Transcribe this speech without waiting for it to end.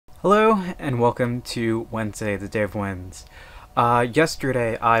Hello and welcome to Wednesday, the day of wins.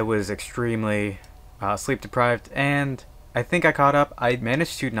 Yesterday I was extremely sleep deprived and I think I caught up. I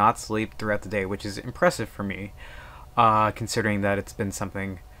managed to not sleep throughout the day, which is impressive for me, considering that it's been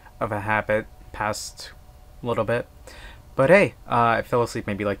something of a habit past little bit. But hey, I fell asleep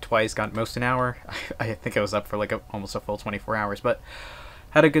maybe like twice, got most an hour. I think I was up for like almost a full 24 hours, but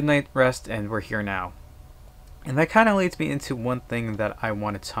had a good night rest and we're here now. And that kind of leads me into one thing that I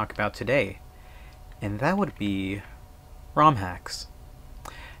want to talk about today, and that would be ROM hacks.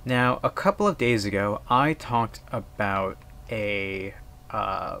 Now, a couple of days ago, I talked about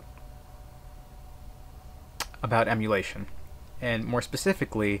about emulation, and more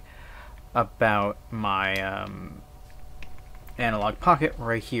specifically about my analog pocket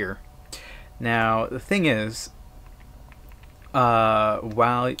right here. Now, the thing is,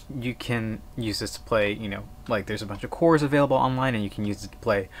 while you can use this to play, like there's a bunch of cores available online, and you can use it to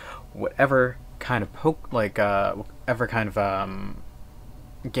play whatever kind of whatever kind of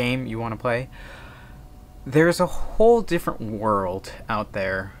game you want to play. There's a whole different world out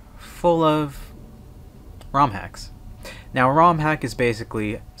there full of ROM hacks. Now, a ROM hack is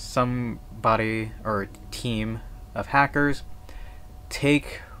basically somebody or team of hackers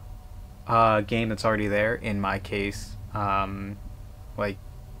take a game that's already there. In my case, in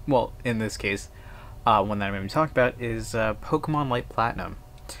this case, one that I'm going to talk about is Pokemon Light Platinum.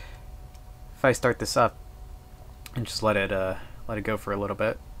 If I start this up and just let it go for a little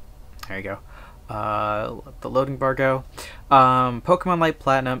bit, there you go. Let the loading bar go. Pokemon Light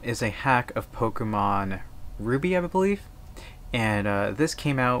Platinum is a hack of Pokemon Ruby, I believe, and this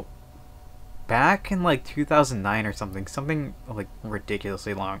came out back in like 2009 or something like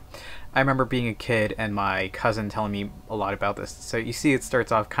ridiculously long. I remember being a kid and my cousin telling me a lot about this. So you see, it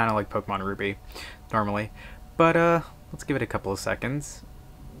starts off kind of like Pokemon Ruby normally, but let's give it a couple of seconds.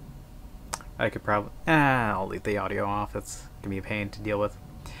 I could probably I'll leave the audio off. It's gonna be a pain to deal with.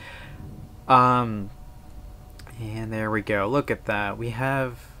 And there we go. Look at that. We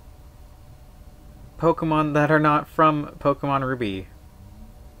have Pokemon that are not from Pokemon Ruby.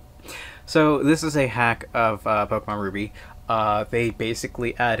 So this is a hack of Pokemon Ruby. They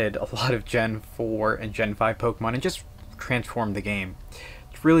basically added a lot of Gen 4 and Gen 5 Pokemon and just transformed the game.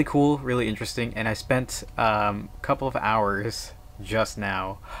 It's really cool, really interesting, and I spent a couple of hours just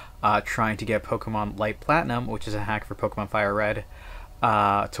now trying to get Pokemon Light Platinum, which is a hack for Pokemon Fire Red,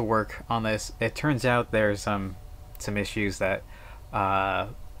 to work on this. It turns out there's some issues that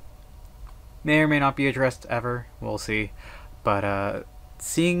may or may not be addressed ever. We'll see. But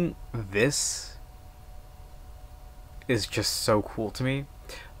seeing this is just so cool to me.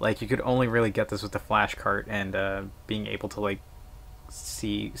 Like, you could only really get this with the flash cart, and being able to like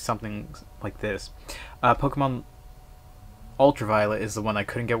see something like this. Pokemon Ultraviolet is the one I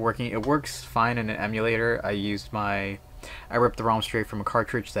couldn't get working. It works fine in an emulator. I ripped the ROM straight from a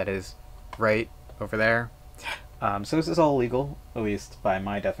cartridge that is right over there. So this is all legal, at least by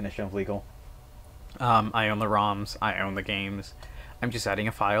my definition of legal. I own the ROMs, I own the games. I'm just adding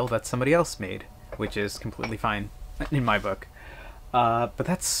a file that somebody else made, which is completely fine in my book. But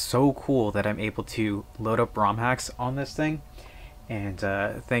that's so cool that I'm able to load up ROM hacks on this thing. And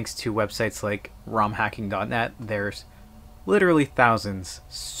thanks to websites like romhacking.net, there's literally thousands,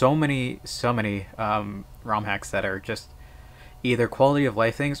 so many ROM hacks that are just either quality of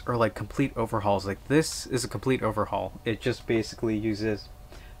life things or like complete overhauls. Like, this is a complete overhaul. It just basically uses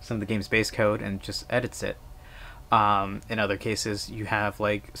some of the game's base code and just edits it. In other cases, you have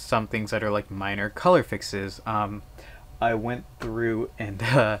like some things that are like minor color fixes. I went through and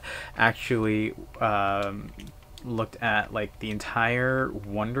actually looked at like the entire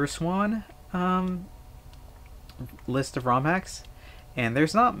WonderSwan list of ROM hacks, and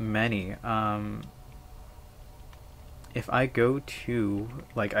there's not many. If I go to,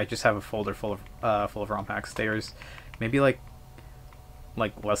 like, I just have a folder full of ROM hacks. There's maybe like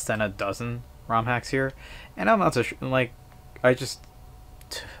less than a dozen ROM hacks here, and I'm not so sure. Like, I just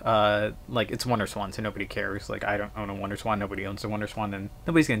like, it's WonderSwan, so nobody cares. Like, I don't own a WonderSwan, nobody owns a WonderSwan, and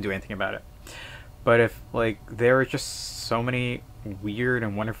nobody's gonna do anything about it. But if like there are just so many weird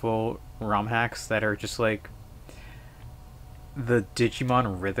and wonderful ROM hacks that are just like the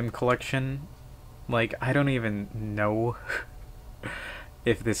Digimon Rhythm Collection, like, I don't even know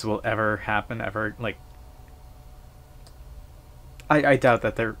if this will ever happen ever. Like, I doubt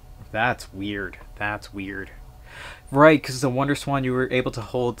that that's weird. That's weird. Right, because the WonderSwan, you were able to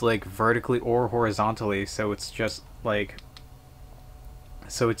hold like vertically or horizontally, so it's just like,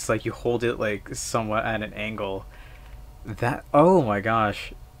 so it's like you hold it like somewhat at an angle. That, oh my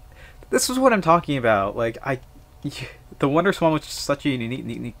gosh, this is what I'm talking about. Like, the Wonder Swan, which is such a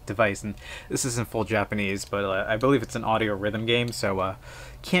unique device, and this is in full Japanese, but I believe it's an audio rhythm game, so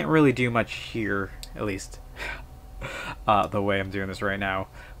can't really do much here, at least the way I'm doing this right now.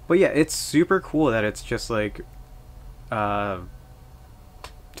 But yeah, it's super cool that it's just like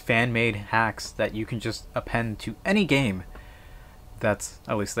fan-made hacks that you can just append to any game that's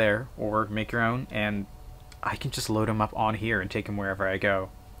at least there, or make your own, and I can just load them up on here and take them wherever I go.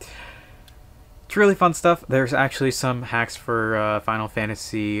 It's really fun stuff. There's actually some hacks for Final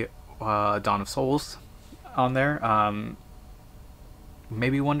Fantasy Dawn of Souls on there.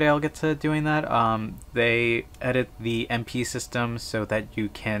 Maybe one day I'll get to doing that. They edit the MP system so that you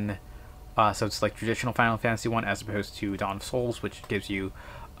can, so it's like traditional Final Fantasy 1 as opposed to Dawn of Souls, which gives you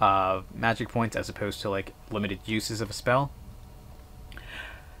magic points as opposed to like limited uses of a spell.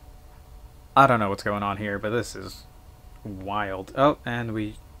 I don't know what's going on here, but this is wild. Oh, and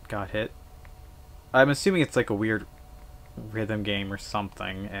we got hit. I'm assuming it's like a weird rhythm game or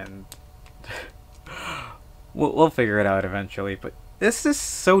something, and we'll figure it out eventually. But this is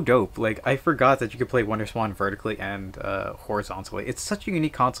so dope. Like, I forgot that you could play Wonder Swan vertically and horizontally. It's such a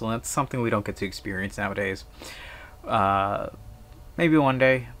unique console, and it's something we don't get to experience nowadays. Maybe one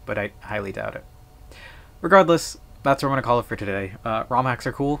day, but I highly doubt it. Regardless, that's what I'm going to call it for today. ROM hacks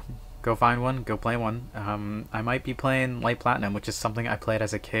are cool. Go find one. Go play one. I might be playing Light Platinum, which is something I played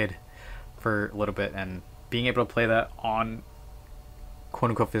as a kid for a little bit, and being able to play that on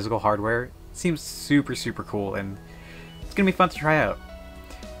quote-unquote physical hardware seems super cool, and it's gonna be fun to try out.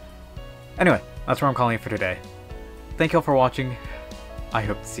 Anyway, that's what I'm calling it for today. Thank you all for watching. I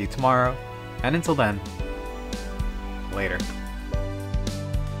hope to see you tomorrow, and until then, later.